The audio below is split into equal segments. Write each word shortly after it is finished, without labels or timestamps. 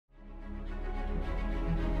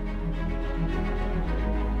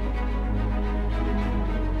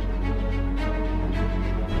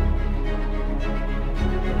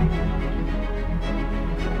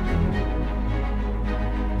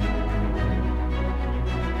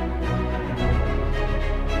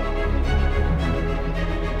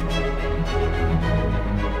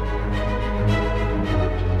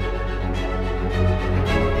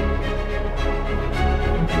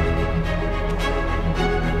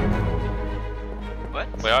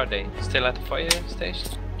Where are they? Still at the fire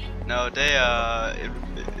station? No, they are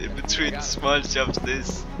in between small shops.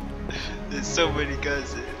 There's so many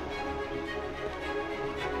guys here.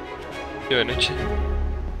 You're Nucci.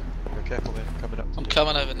 Be careful man, coming up. I'm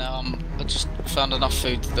coming over now. I just found enough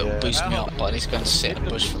food that will boost me up, but I need to go and sit in a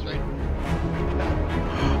bush for a bit.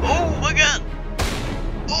 Oh my god!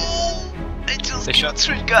 Oh! I just killed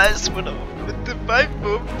 3 guys with the pipe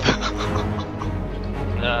bomb.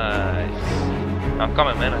 Nice. I'm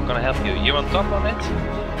coming, man. I'm gonna help you. You on top on it?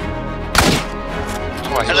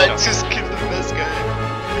 Oh, And I just killed the best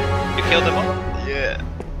guy. You killed them all? Yeah.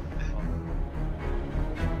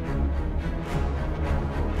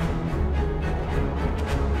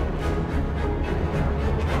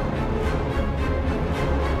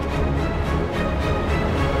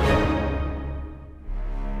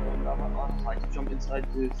 Jump inside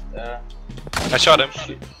this. I shot him.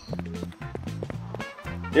 Shit.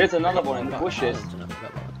 There's another one in the bushes.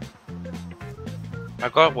 I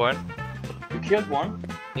got one. You killed one?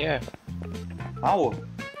 Yeah. How?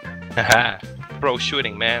 Haha. Pro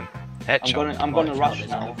shooting, man. Headshot. I'm gonna rush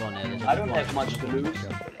now. I don't have much to lose.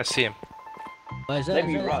 I see him. Let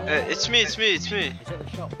me rush. It's me. Is it the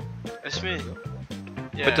shop? It's me.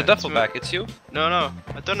 Yeah, With the duffel bag, it's you? No, I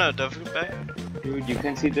don't know duffel bag. Dude, you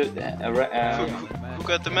can see the Who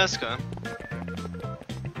got the mask on?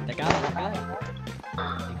 The guy.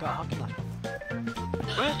 You got a hockey mask.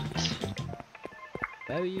 What?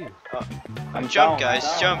 Where are you? I'm Jump, down,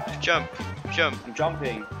 guys! down. Jump! I'm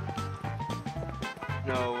jumping.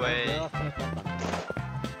 No way!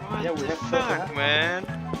 What Yeah, we the have fuck, purple. man?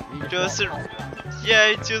 Yeah,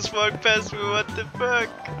 he just walked past me. What the fuck?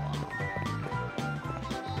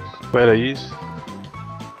 Where are you?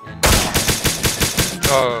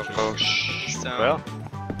 Oh shh. So, Well,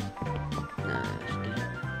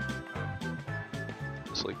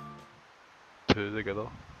 it's like 2 together.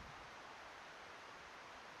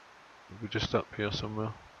 We're just up here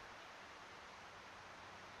somewhere.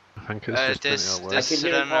 I think it's just there's plenty of I work. can hear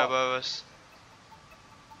it runner pop. above us.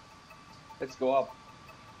 Let's go up.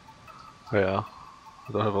 Yeah,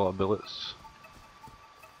 I don't have a lot of bullets.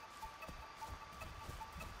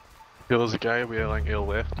 Here, there's a guy way along your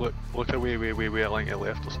left. Look away, way along your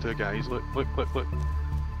left. There's 2 guys. Look.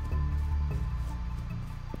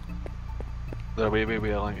 They're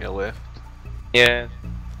way along your left. Yeah.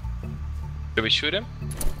 Should we shoot him?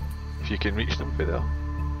 If you can reach them for there.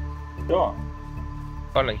 Sure.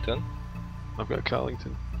 Arlington. I've got a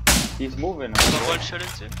Carlington. He's moving. Got one shot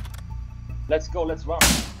into. Let's go, let's run.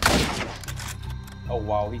 Oh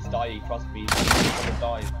wow, he's dying, trust me. He's gonna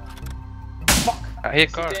die. Fuck! I hear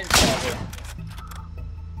car.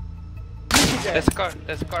 There's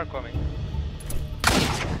There's a car coming.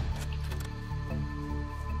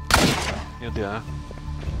 Here they are.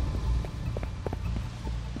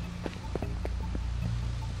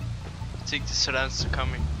 I think the Sedans are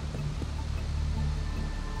coming.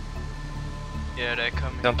 Yeah, they're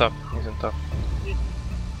coming. He's on top. He's on top.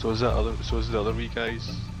 So is the other wee guys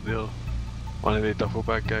there? One of the duffel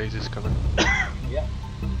bag guys is coming. Yeah.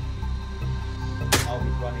 Now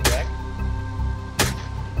he's running back.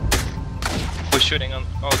 We're shooting on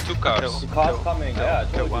 2 cars. The car's coming, yeah,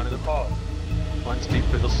 I kill told one you, of the them. car. One's deep,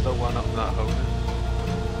 but there's still one up in that hole.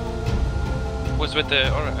 Who's with the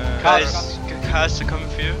Cars are coming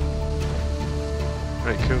for you.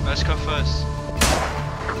 Right, cool. Let's go first.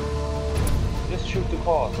 Just shoot the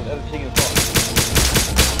car, so everything is gone.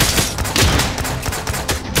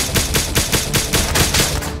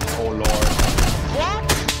 Oh lord. What?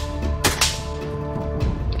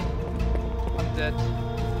 I'm dead.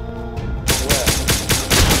 Where?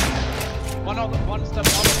 One step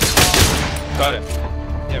on the car. Got him.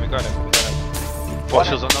 Yeah, we got him. Watch,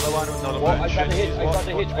 there's another one, another What? one. I got a hit, I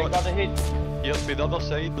got a hit. Here, to the other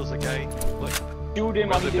side, there's a guy. Look, Shoot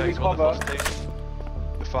him, I where need to guys were the recover. first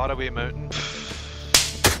time. The faraway mountain.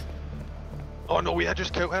 Oh no way, I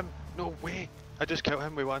just killed him. No way. I just killed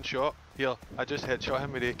him with 1 shot. Here, I just headshot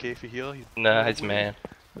him with AK for here. Nice, man.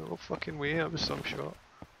 No fucking way, that was some shot.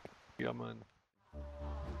 Yeah, man.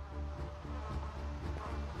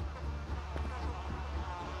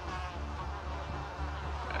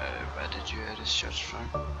 Where did you hear this shots from?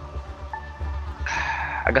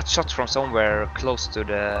 I got shot from somewhere close to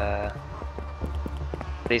the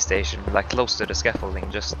police station, like close to the scaffolding,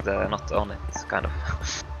 just not on it, kind of.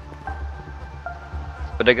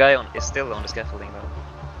 But the guy is still on the scaffolding though.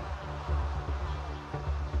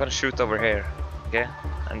 I'm gonna shoot over here, okay?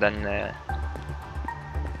 And then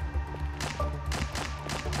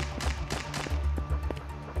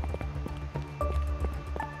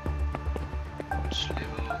Actually,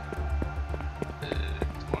 well, the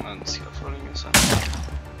one on the scaffolding is on.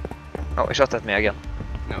 Oh, he shot at me again.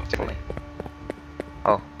 No, Definitely.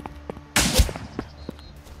 Oh.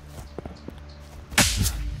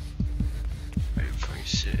 Are you fucking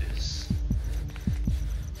serious?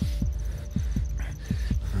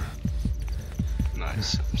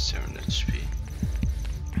 Nice, I'm 7 HP.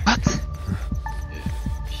 What?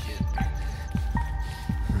 Shit.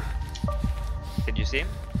 Did you see him?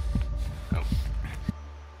 No.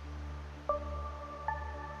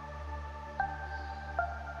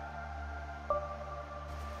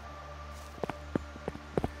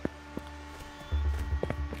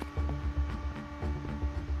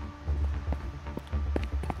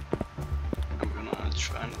 I'm gonna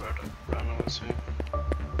try and run over to him.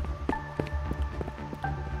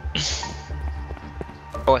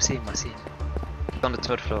 Oh, I see him, I see him. He's on the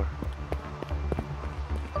 3rd floor.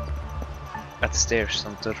 At the stairs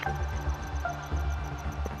on the 3rd floor.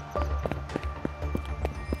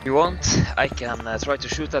 If you want, I can try to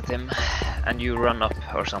shoot at him and you run up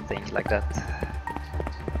or something like that.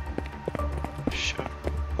 Sure.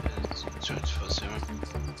 It's 24/7.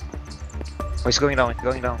 Oh, he's going down, he's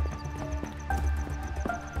going down.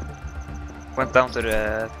 Went down to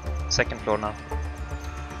the 2nd floor now.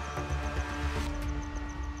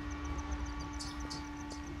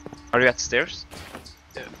 Are you at the stairs?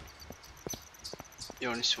 Yeah. You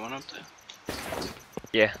only see one up there?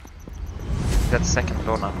 Yeah. That's 2nd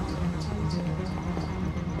floor now.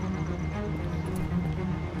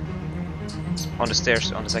 On the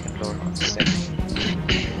stairs, on the 2nd floor, on the stairs.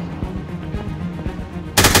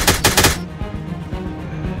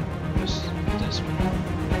 This one.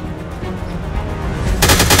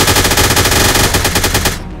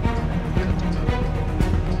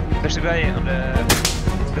 There's a guy on the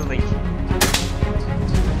building.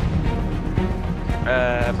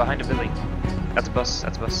 Behind the building. At the bus,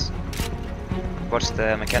 Towards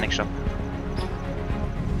the mechanic shop.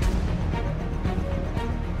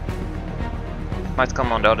 Might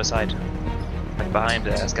come on the other side. Like behind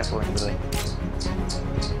the scaffolding building.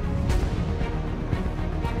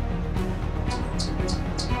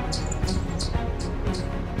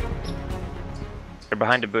 They're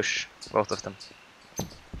behind the bush, both of them.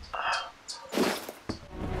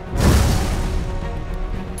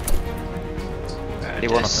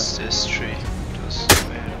 One of them. This tree. Just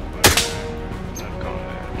not going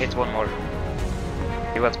there. Hit one more.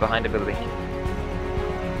 He was behind the building.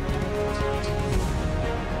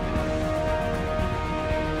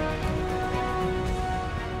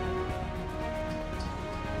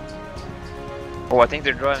 Oh, I think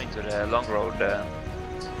they're driving to the long road. Yeah.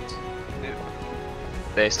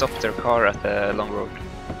 They stopped their car at the long road.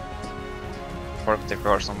 Parked their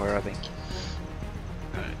car somewhere, I think.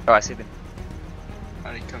 Alright. Oh, I see them.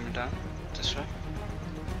 Are they coming down this way?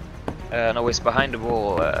 No, it's behind the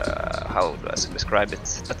wall. How do I describe it?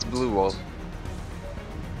 That's blue wall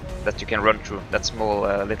that you can run through. That small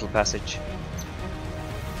little passage.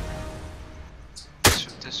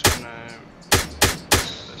 This one.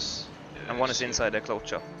 And one is inside the clothes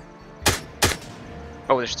shop.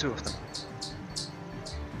 Oh, there's 2 of them.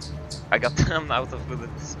 I got them out of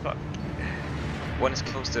bullets. Fuck. One is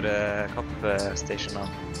close to the cop station now.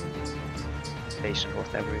 Station,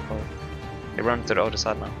 whatever you call it. They run to the other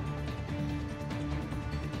side now.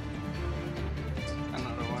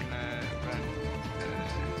 Another one ran.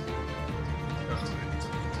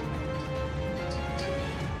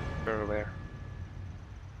 Sure where.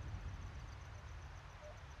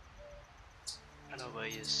 I know where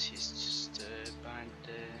he is. He's just behind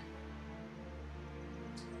the.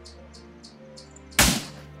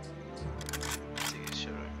 I think he's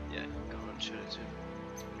sure. Yeah, go on, shoot it too.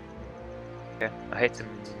 Yeah, I hit him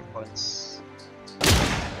once.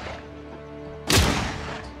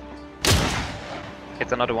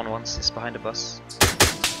 Hit another one once, he's behind the bus.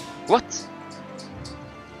 What?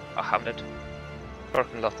 Ah, I'm dead.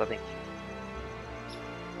 Parking lot, I think.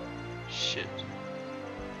 Shit.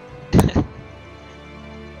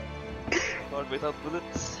 Hard without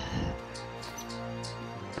bullets.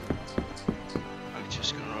 I'm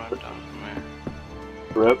just gonna run down from here.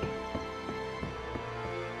 Rip.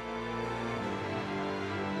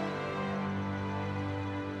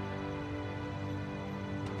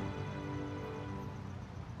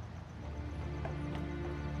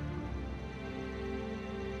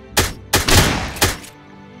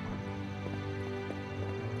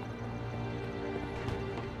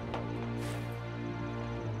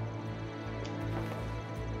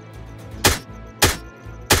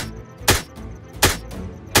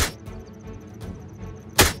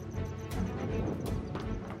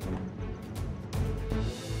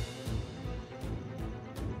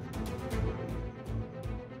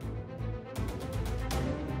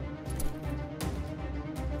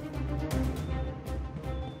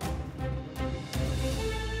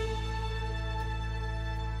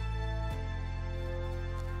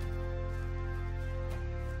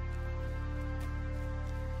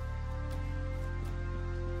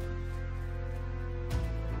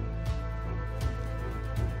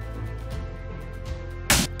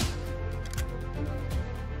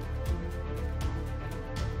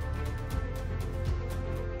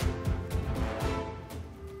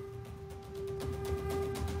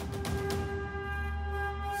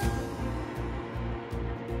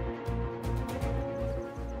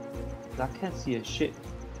 I can't see a shit.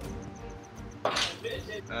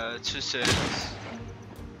 2 seconds.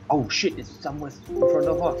 Oh shit, it's somewhere in front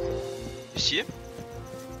of us. You see him?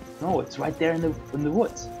 No, it's right there in the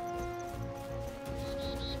woods.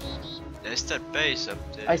 There's that base up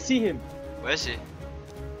there. I see him. Where is he?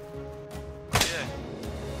 Yeah.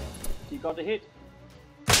 He got a hit.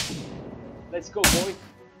 Let's go, boy.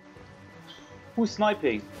 Who's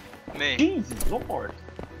sniping? Me. Jesus Lord.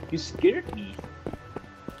 You scared me.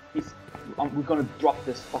 We're gonna drop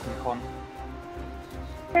this fucking con.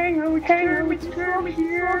 We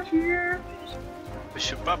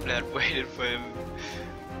should probably have waited for him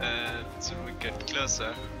so we get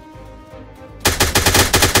closer.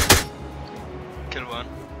 Kill one.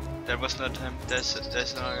 That was not him. There's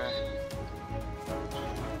another guy.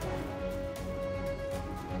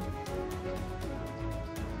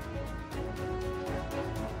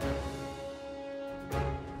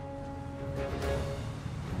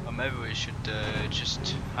 Or maybe we should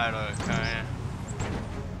just hide our car here.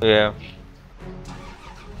 Yeah.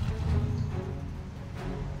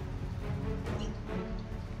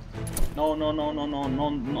 No,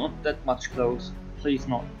 not that much close. Please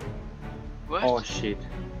not. What? Oh shit.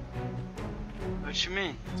 What you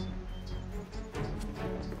mean?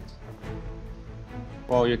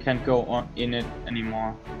 Well, you can't go on in it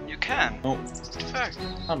anymore. You can. No. What the fuck?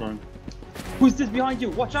 Hold on. Who's this behind you?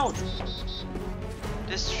 Watch out!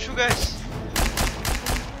 There's 2 guys.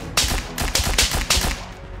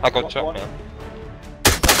 I got What shot, one? man.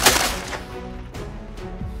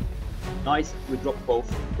 Nice, we dropped both.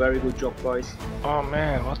 Very good job, guys. Oh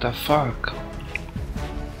man, what the fuck?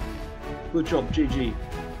 Good job, GG.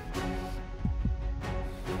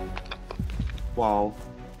 Wow.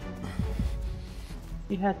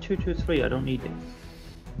 He had 223, I don't need it.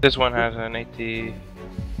 This one has an 80.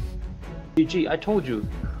 GG, I told you.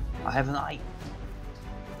 I have an eye.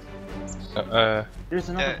 There's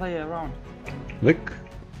another player around. Look.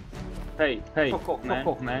 Hey, fuck off,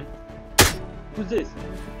 man. Who's this?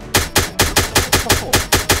 Fuck off.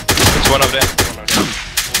 It's one of them.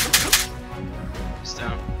 He's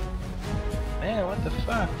down. Man, what the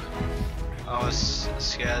fuck? I was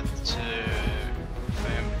scared for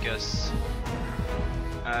him because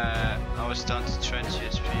I was down to 20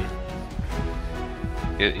 HP.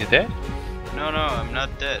 You dead? No, I'm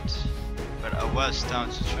not dead. But I was down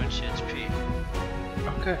to 20 HP.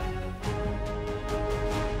 Okay.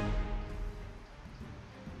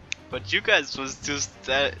 But you guys was just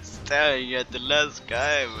staring at the last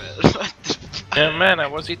guy, man. What the fuck? Yeah, man, I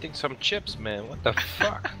was eating some chips, man. What the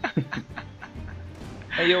fuck?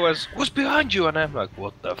 And you was, who's behind you? And I'm like,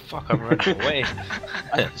 what the fuck? I'm running away.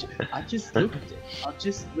 I just looked. I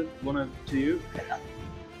just looked one to you.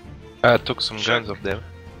 I took some guns off them.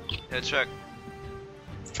 Yeah, truck.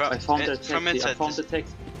 I found the from taxi. inside. I found the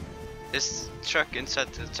taxi. This truck inside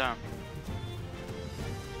the town.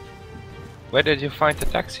 Where did you find the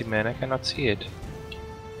taxi, man? I cannot see it.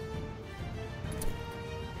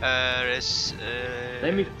 There's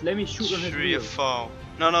Let me shoot on his 3 or wheel. 4.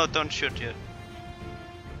 No, don't shoot yet.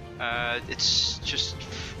 It's just.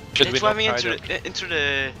 Should They're we driving not hide into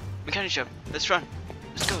the mechanic shop. Let's run.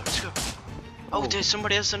 Let's go. Oh, there's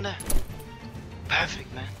somebody else in there.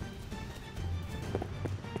 Perfect, man.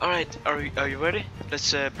 All right, are you ready?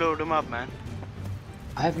 Let's blow them up, man.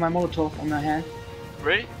 I have my Molotov on my hand.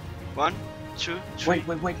 Ready? 1, 2, 3.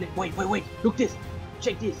 Wait. Look this.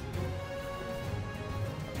 Check this.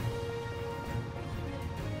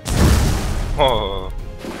 Oh.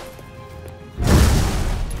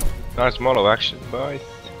 Nice Molo action, boys.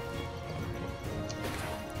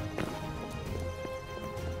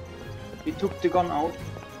 He took the gun out.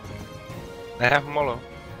 I have Molo.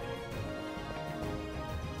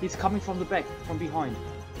 He's coming from the back, from behind.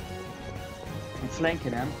 I'm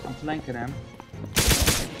flanking him.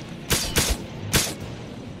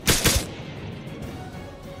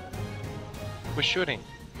 Who's shooting?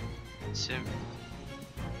 It's him.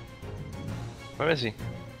 Where is he?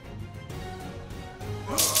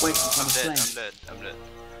 Wait, he's on the I'm flank. dead.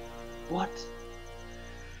 What?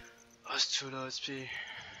 I was too low HP.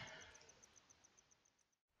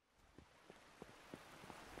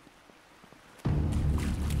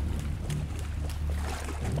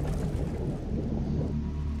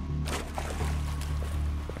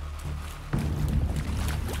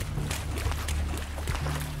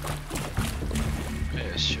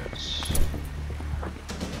 Yeah, shots.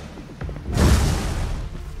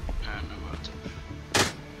 No water.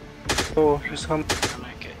 Oh, he's on. I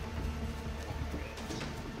like it.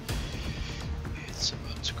 It's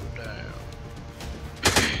about to go down.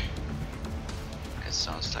 It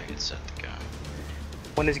sounds like it's at the gun.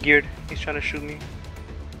 One is geared. He's trying to shoot me.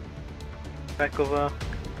 Back of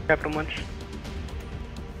Capital Munch.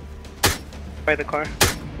 By the car.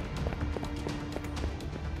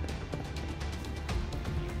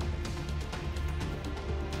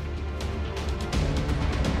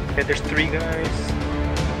 Okay, there's 3 guys.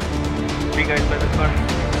 3 guys by the car.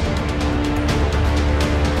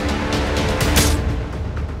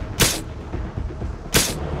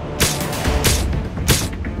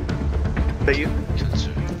 Is that you?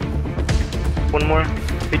 One more.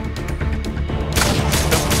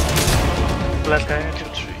 Last guy.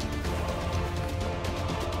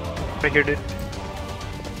 Right here, dude.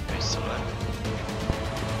 He's still alive.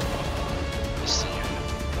 He's still here.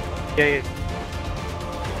 Yeah, yeah.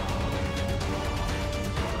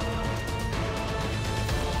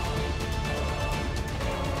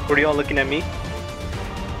 Were y'all looking at me?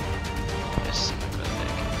 Yes, I think.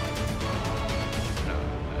 No,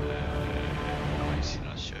 I'm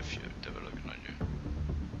not sure if they were looking on you.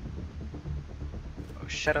 Oh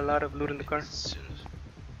shit. Had a lot of loot in the car.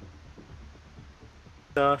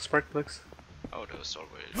 Spark plugs. Oh, that was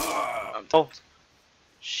already. I'm Oh. dead.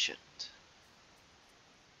 Shit.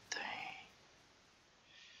 Dang.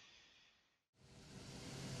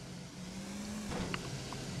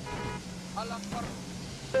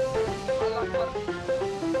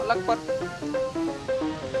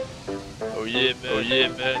 Oh yeah, man. Oh yeah,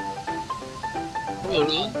 man. Hold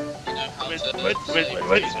on. You know how to What's going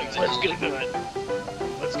on?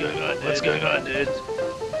 What's going on? What's going on, dude?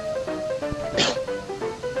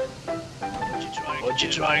 What you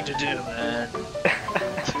trying to do, man?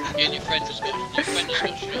 You and your friend just got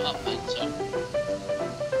shut up, man, so.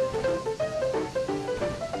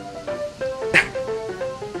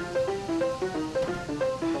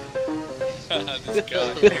 This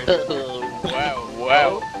guy.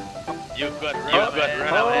 Wow. You got run, man.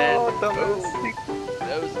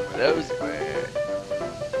 Those were.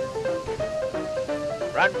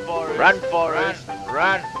 Run, Forrest.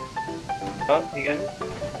 Run. Oh, you got it?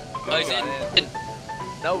 Oh, he's in.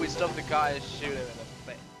 No, we stopped the car and shoot him in the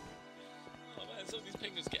face. Oh man, some of these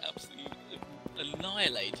penguins get absolutely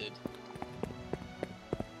annihilated.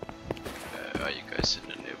 Are you guys in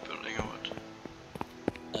the new building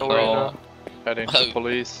or what? Heading Oh. to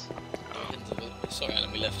police. Sorry,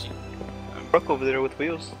 Alan, we left you. Truck over there with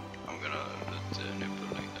wheels. I'm gonna loot the new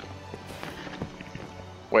building then.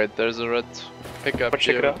 Wait, there's a red pickup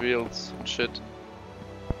Check it here out. with wheels and shit.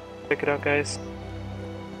 Check it out, guys.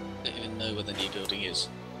 I don't even know where the new building is.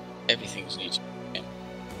 Everything's new to me.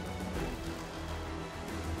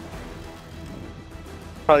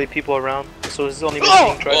 Probably people around. So this is only me Oh!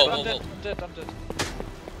 being tried. Whoa, I'm whoa, dead, whoa. I'm dead.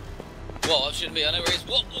 Whoa, I shouldn't be. I know where he is.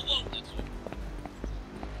 Whoa, whoa, whoa.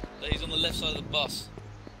 He's on the left side of the bus.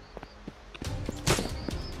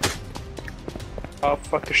 Oh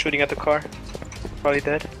fuck, they're shooting at the car. Probably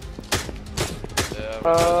dead.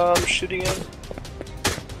 Yeah, I'm shooting him.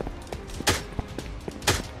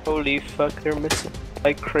 Holy fuck, they're missing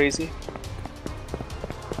like crazy.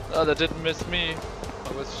 oh, they didn't miss me.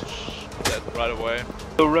 I was dead right away.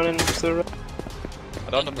 Still running, still running. I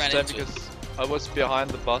don't Ran understand into because I was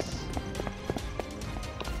behind the bus.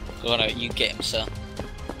 Oh no, you get him, sir.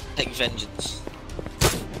 Take vengeance.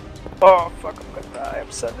 Oh fuck, I'm gonna die.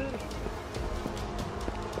 I'm 7.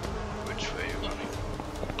 Which way are you running?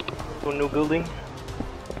 To a new building.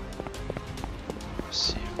 I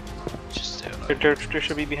see you. Just stay alive. There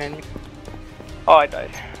should be behind me. Oh, I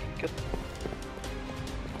died. Good.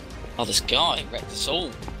 Oh, this guy wrecked us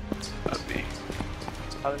all. That'd be.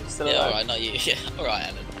 I'm still Yeah, alive. alright, not you. Yeah, alright,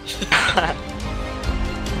 Alan.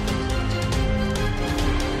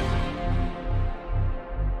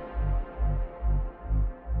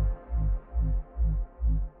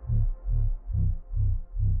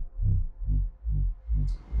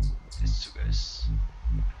 It's 2 guys.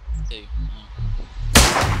 Two.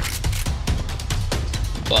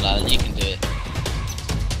 Go on, Alan, you can do it.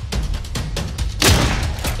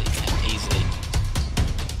 You can easily.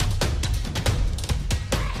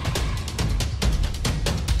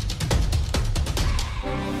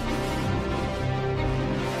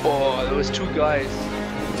 Oh, there was 2 guys.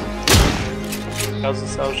 I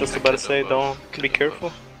was just about to say, don't be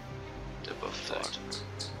careful. They're both dead.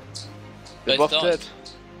 They're Both both died? dead.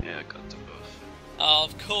 Yeah, I got them both. Oh,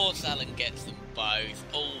 of course Alan gets them both,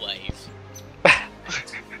 always.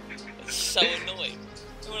 It's so annoying.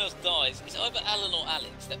 Everyone else dies. It's either Alan or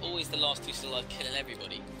Alex. They're always the last 2 still alive, killing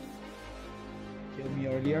everybody. Killed me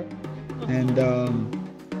earlier, and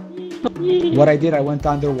what I did, I went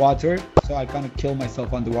underwater, so I kind of killed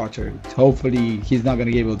myself underwater. Hopefully, he's not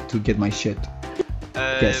gonna be able to get my shit.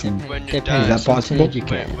 Guessing. When you Is die, that possible?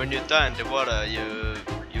 when you die in the water,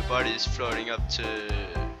 your body is floating up to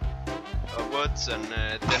woods, and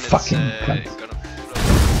then it's fucking gonna cunt. float.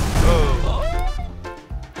 Oh!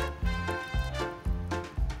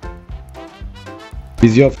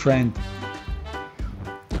 He's your friend.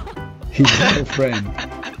 He's your friend.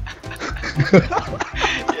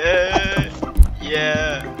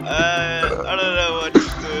 Yeah. I don't know what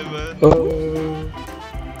he's doing, man. Oh,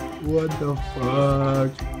 what the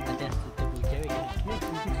fuck? And that's the double Jerry.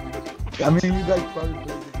 I mean, you guys probably played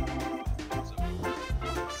it.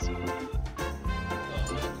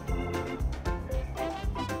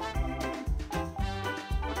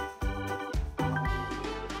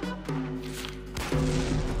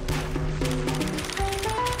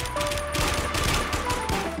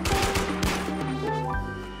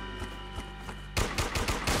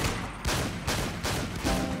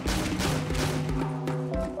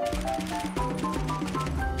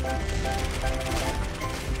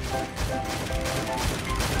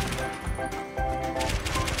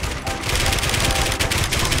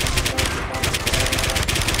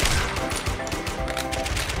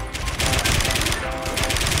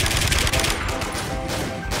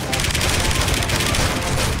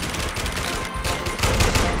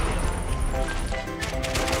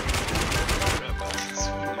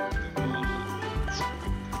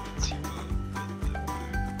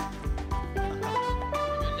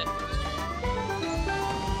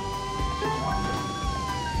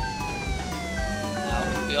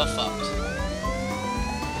 We are fucked.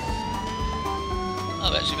 Oh,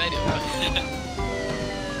 I've actually made it alright.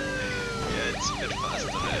 Yeah, it's a bit faster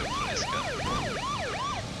than Fyyasko.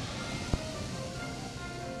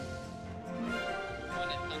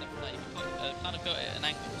 Kind of got it at an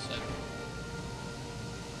angle, so.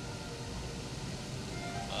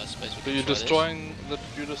 Well, I suppose we Are can you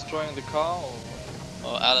try destroying the car? Or?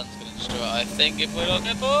 Oh, Alan's gonna destroy it, I think, if we're not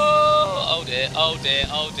careful. Oh dear, oh dear,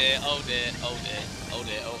 oh dear, oh dear, oh dear, oh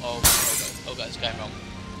dear, oh god, oh god, it's going wrong.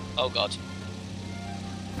 Oh god.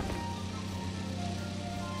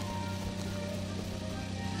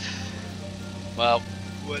 Well,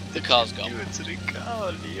 What the did car's you gone. do to the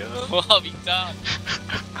car, Leo? What have you done? Is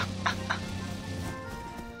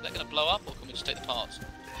that gonna blow up, or can we just take the parts?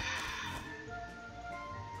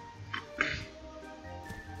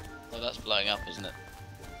 Oh, that's blowing up, isn't it?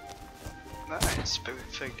 No, it's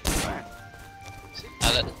perfectly fine. See?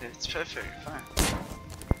 Alan? It's perfectly fine.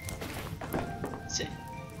 See?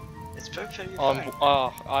 It's perfectly fine.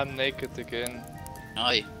 I'm naked again.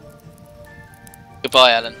 Aye.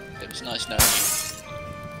 Goodbye, Alan. It was nice knowing you.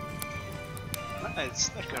 No, it's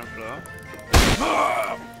not gonna blow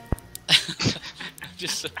up. You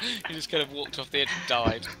just kind of walked off the edge and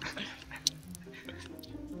died.